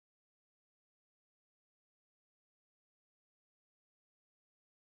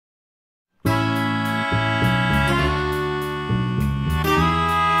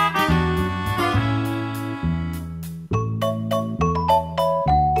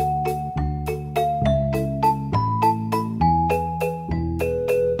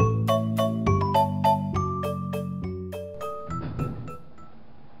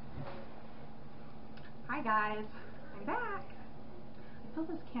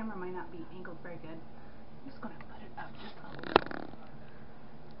camera might not be angled very good. I'm just going to put it up just a little.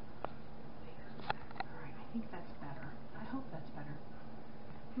 Alright, I think that's better. I hope that's better.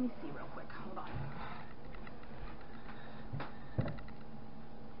 Let me see real quick. Hold on.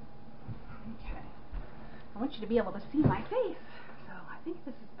 Okay. I want you to be able to see my face. So I think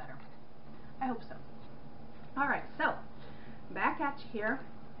this is better. I hope so. Alright, so back at you here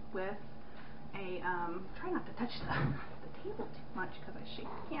with a, try not to touch the table too much because I shake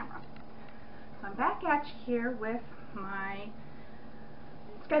the camera. So I'm back at you here with my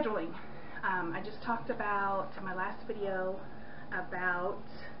scheduling. I just talked about in my last video about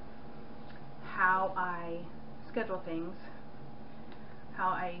how I schedule things, how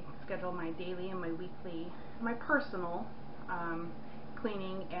I schedule my daily and my weekly, my personal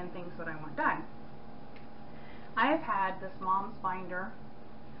cleaning and things that I want done. I have had this mom's binder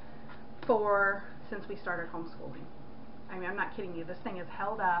since we started homeschooling. I mean, I'm not kidding you. This thing is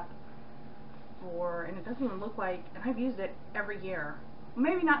held up and it doesn't even look like, and I've used it every year.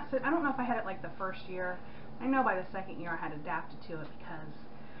 Maybe not, I don't know if I had it like the first year. I know by the second year I had adapted to it because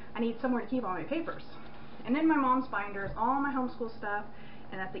I need somewhere to keep all my papers. And in my mom's binder is all my homeschool stuff,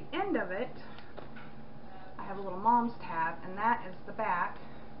 and at the end of it I have a little mom's tab, and that is the back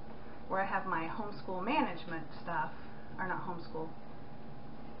where I have my homeschool management stuff, or not homeschool,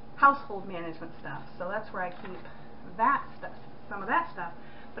 household management stuff. So that's where I keep that stuff, some of that stuff.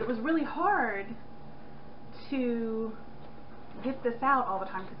 But it was really hard to get this out all the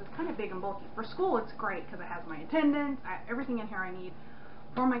time because it's kind of big and bulky. For school it's great because it has my attendance, everything in here I need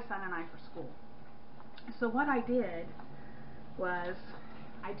for my son and I for school. So what I did was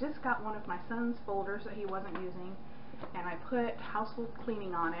I just got one of my son's folders that he wasn't using, and I put household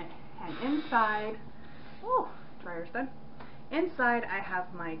cleaning on it, and inside, oh, dryer's done. Inside I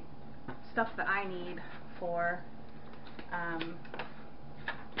have my stuff that I need for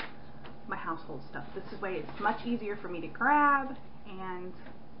my household stuff. This way it's much easier for me to grab and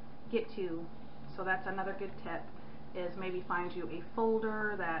get to. So that's another good tip, is maybe find you a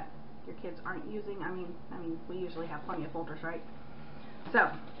folder that your kids aren't using. I mean we usually have plenty of folders, right?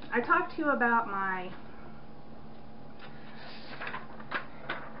 So I talked to you about my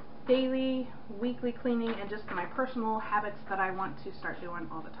daily, weekly cleaning and just my personal habits that I want to start doing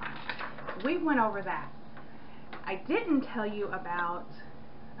all the time. We went over that. I didn't tell you about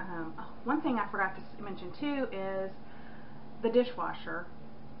one thing I forgot to mention too is the dishwasher.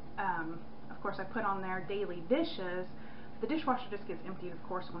 Of course I put on there daily dishes. The dishwasher just gets emptied, of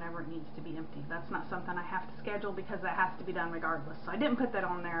course, whenever it needs to be emptied. That's not something I have to schedule because that has to be done regardless. So I didn't put that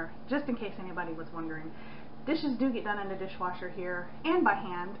on there just in case anybody was wondering. Dishes do get done in the dishwasher here and by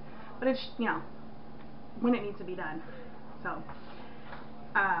hand, but it's, you know, when it needs to be done. So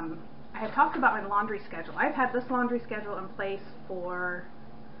I have talked about my laundry schedule. I've had this laundry schedule in place for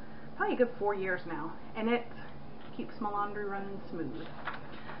probably a good 4 years now, and it keeps my laundry running smooth.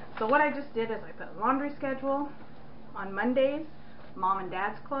 So what I just did is I put a laundry schedule. On Mondays, Mom and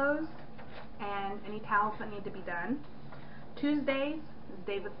Dad's clothes and any towels that need to be done. Tuesdays is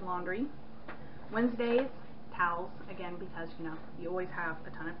David's laundry. Wednesdays, towels, again because, you know, you always have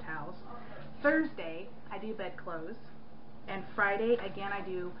a ton of towels. Thursday, I do bedclothes. And Friday, again, I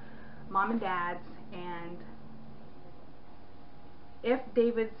do Mom and Dad's, and if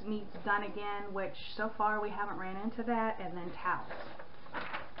David's needs done again, which so far we haven't ran into that, and then towels.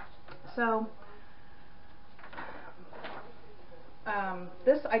 So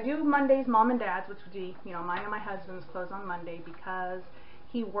I do Mondays, Mom and Dad's, which would be, you know, mine and my husband's clothes on Monday because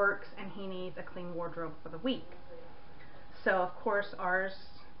he works and he needs a clean wardrobe for the week. So of course ours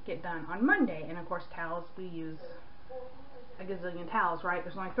get done on Monday, and of course towels, we use a gazillion towels, right?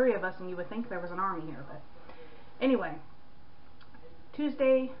 There's only 3 of us and you would think there was an army here, but anyway.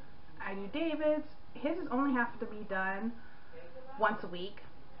 Tuesday I do David's. His only have to be done once a week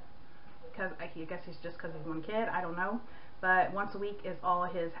because I guess it's just because he's one kid, I don't know. But once a week is all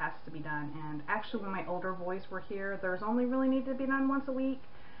his has to be done. And actually when my older boys were here, theirs only really needed to be done once a week.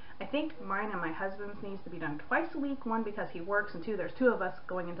 I think mine and my husband's needs to be done twice a week. 1, because he works, and 2, there's 2 of us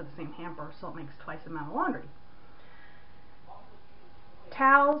going into the same hamper, so it makes twice the amount of laundry.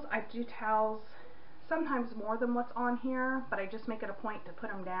 Towels, I do towels sometimes more than what's on here, but I just make it a point to put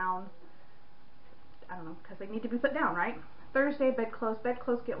them down. I don't know, because they need to be put down, right? Thursday, bedclothes.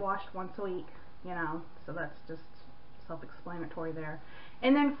 Bedclothes get washed once a week, you know, so that's just self-explanatory there.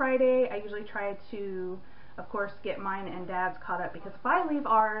 And then Friday, I usually try to, of course, get mine and Dad's caught up, because if I leave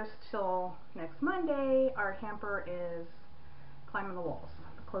ours till next Monday, our hamper is climbing the walls.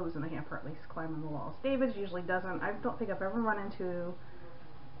 The clothes in the hamper, at least, climbing the walls. David's usually doesn't. I don't think I've ever run into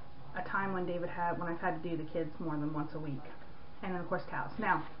a time when when I've had to do the kids more than once a week. and then of course towels.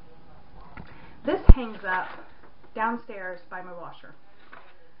 Now, this hangs up downstairs by my washer.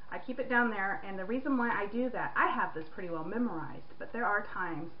 I keep it down there, and the reason why I do that, I have this pretty well memorized, but there are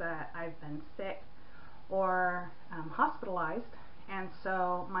times that I've been sick or hospitalized, and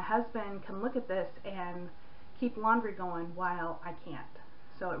so my husband can look at this and keep laundry going while I can't.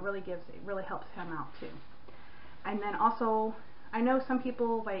 So it really helps him out too. And then also, I know some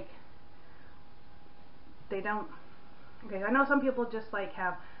people like, they don't, okay, I know some people just like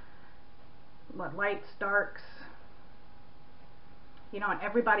have what, lights, darks, you know, and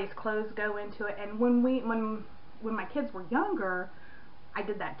everybody's clothes go into it. And when my kids were younger, I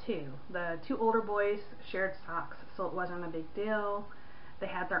did that too. The two older boys shared socks, so it wasn't a big deal. They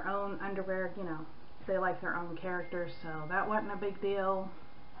had their own underwear, you know, they like their own characters, so that wasn't a big deal.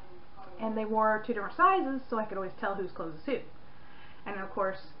 And they wore two different sizes, so I could always tell whose clothes to suit. And of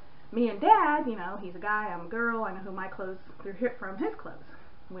course, me and Dad, you know, he's a guy, I'm a girl, I know who my clothes are from his clothes.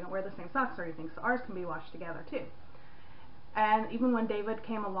 We don't wear the same socks or anything, so ours can be washed together too. And even when David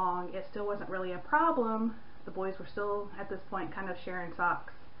came along, it still wasn't really a problem. The boys were still, at this point, kind of sharing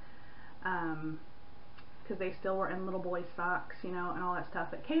socks. Because they still were in little boy socks, you know, and all that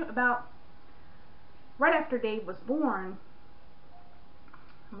stuff. It came about right after Dave was born.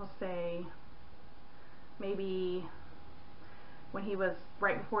 I'm going to say maybe when he was,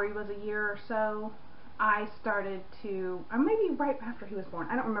 right before he was a year or so, I started to, or maybe right after he was born,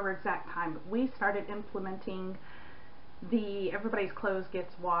 I don't remember exact time, but we started implementing everybody's clothes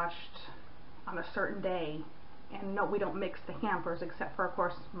gets washed on a certain day, and no, we don't mix the hampers except for, of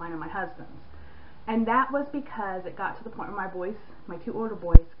course, mine and my husband's. And that was because it got to the point where my two older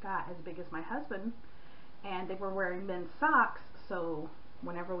boys got as big as my husband, and they were wearing men's socks, so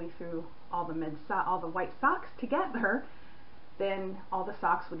whenever we threw all the white socks together, then all the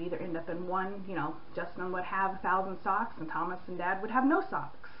socks would either end up in one, you know, Justin would have 1,000 socks and Thomas and Dad would have no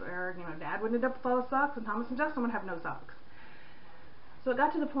socks, or, you know, Dad would end up with all the socks and Thomas and Justin would have no socks. So it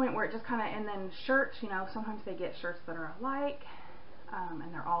got to the point where it just kind of, and then shirts, you know, sometimes they get shirts that are alike,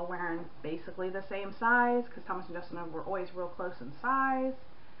 and they're all wearing basically the same size, because Thomas and Justin were always real close in size.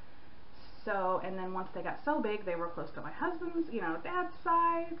 So, and then once they got so big, they were close to my husband's, you know, Dad's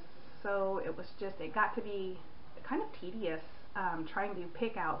size. So it was just, it got to be kind of tedious trying to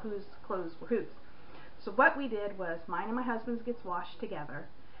pick out whose clothes were whose. So what we did was, mine and my husband's gets washed together.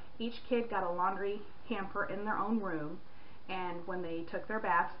 Each kid got a laundry hamper in their own room, and when they took their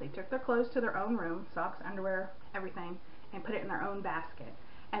baths, they took their clothes to their own room, socks, underwear, everything, and put it in their own basket.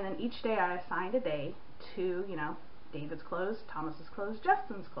 And then each day I assigned a day to, you know, David's clothes, Thomas's clothes,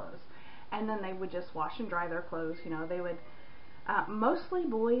 Justin's clothes. And then they would just wash and dry their clothes. You know, they would, mostly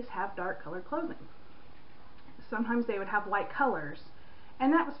boys have dark colored clothing. Sometimes they would have light colors,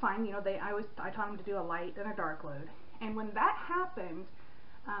 and that was fine. You know, I taught them to do a light and a dark load. And when that happened,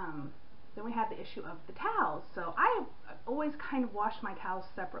 then we had the issue of the towels. So I always kind of wash my towels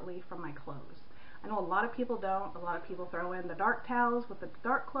separately from my clothes. I know a lot of people don't. A lot of people throw in the dark towels with the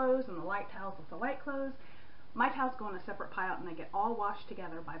dark clothes and the light towels with the light clothes. My towels go in a separate pile, and they get all washed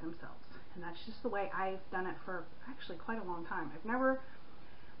together by themselves. And that's just the way I've done it for actually quite a long time.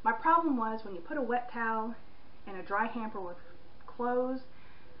 My problem was when you put a wet towel in a dry hamper with clothes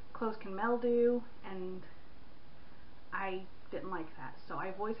can mildew, and I didn't like that. So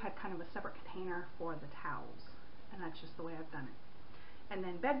I've always had kind of a separate container for the towels, and that's just the way I've done it. And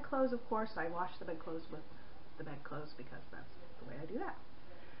then bedclothes, of course, I wash the bedclothes with the bedclothes because that's the way I do that.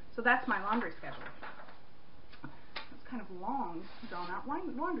 So that's my laundry schedule. It's kind of long, drawn out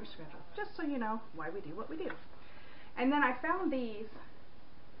laundry schedule, just so you know why we do what we do. And then I found these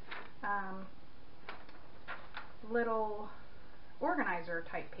little organizer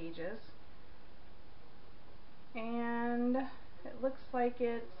type pages, and it looks like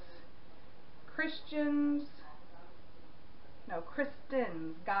it's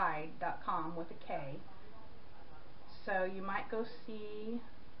kristinsguide.com with a K. So you might go see,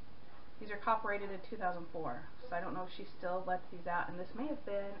 these are copyrighted in 2004, so I don't know if she still lets these out, and this may have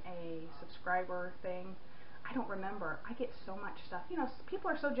been a subscriber thing. I don't remember. I get so much stuff. You know, people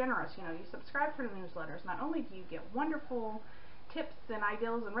are so generous. You know, you subscribe to the newsletters. Not only do you get wonderful tips and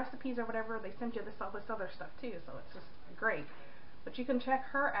ideas and recipes or whatever, they send you all this other stuff too, so it's just great. But you can check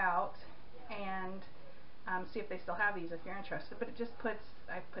her out and see if they still have these if you're interested. But it just puts,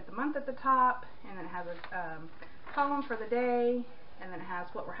 I put the month at the top, and then it has a column for the day, and then it has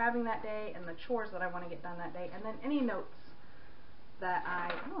what we're having that day and the chores that I want to get done that day, and then any notes that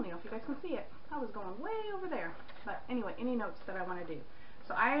I don't know if you guys can see it. I was going way over there. But anyway, any notes that I want to do.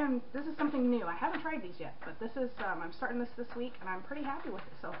 So this is something new. I haven't tried these yet, but this is, I'm starting this week, and I'm pretty happy with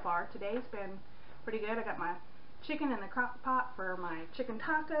it so far. Today's been pretty good. I got my chicken in the crock pot for my chicken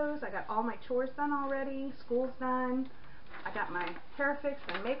tacos. I got all my chores done already. School's done. I got my hair fixed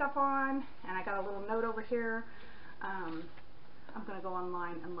and makeup on, and I got a little note over here. I'm going to go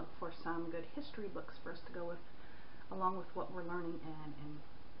online and look for some good history books for us to go with, along with what we're learning and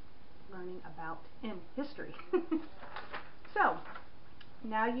learning about in history. So,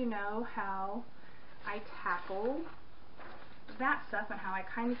 now you know how I tackle that stuff and how I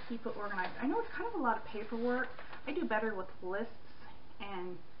kind of keep it organized. I know it's kind of a lot of paperwork. I do better with lists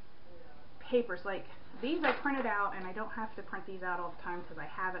and papers. Like these I printed out, and I don't have to print these out all the time because I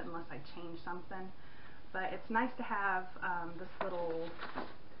have it unless I change something. But it's nice to have this little,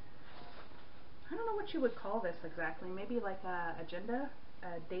 I don't know what you would call this exactly, maybe like a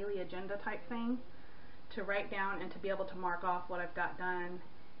daily agenda type thing to write down and to be able to mark off what I've got done.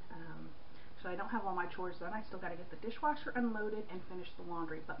 So I don't have all my chores done. I still got to get the dishwasher unloaded and finish the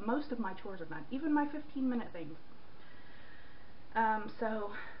laundry. But most of my chores are done, even my 15-minute things.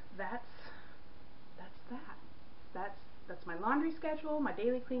 So that's that. That's my laundry schedule, my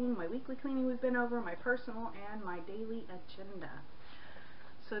daily cleaning, my weekly cleaning we've been over, my personal, and my daily agenda.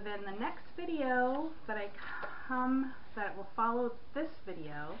 So then the next video that will follow this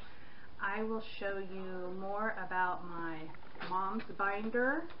video, I will show you more about my mom's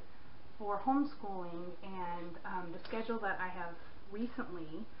binder for homeschooling and the schedule that I have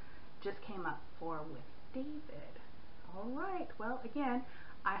recently just came up for with David. Alright, well again,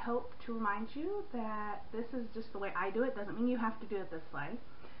 I hope to remind you that this is just the way I do it. Doesn't mean you have to do it this way.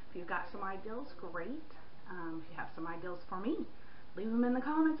 If you've got some ideas, great. If you have some ideas for me, leave them in the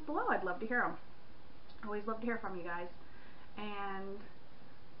comments below. I'd love to hear them. Always love to hear from you guys. And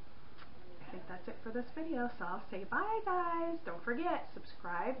I think that's it for this video, so I'll say bye guys. Don't forget,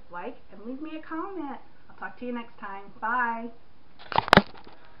 subscribe, like, and leave me a comment. I'll talk to you next time. Bye.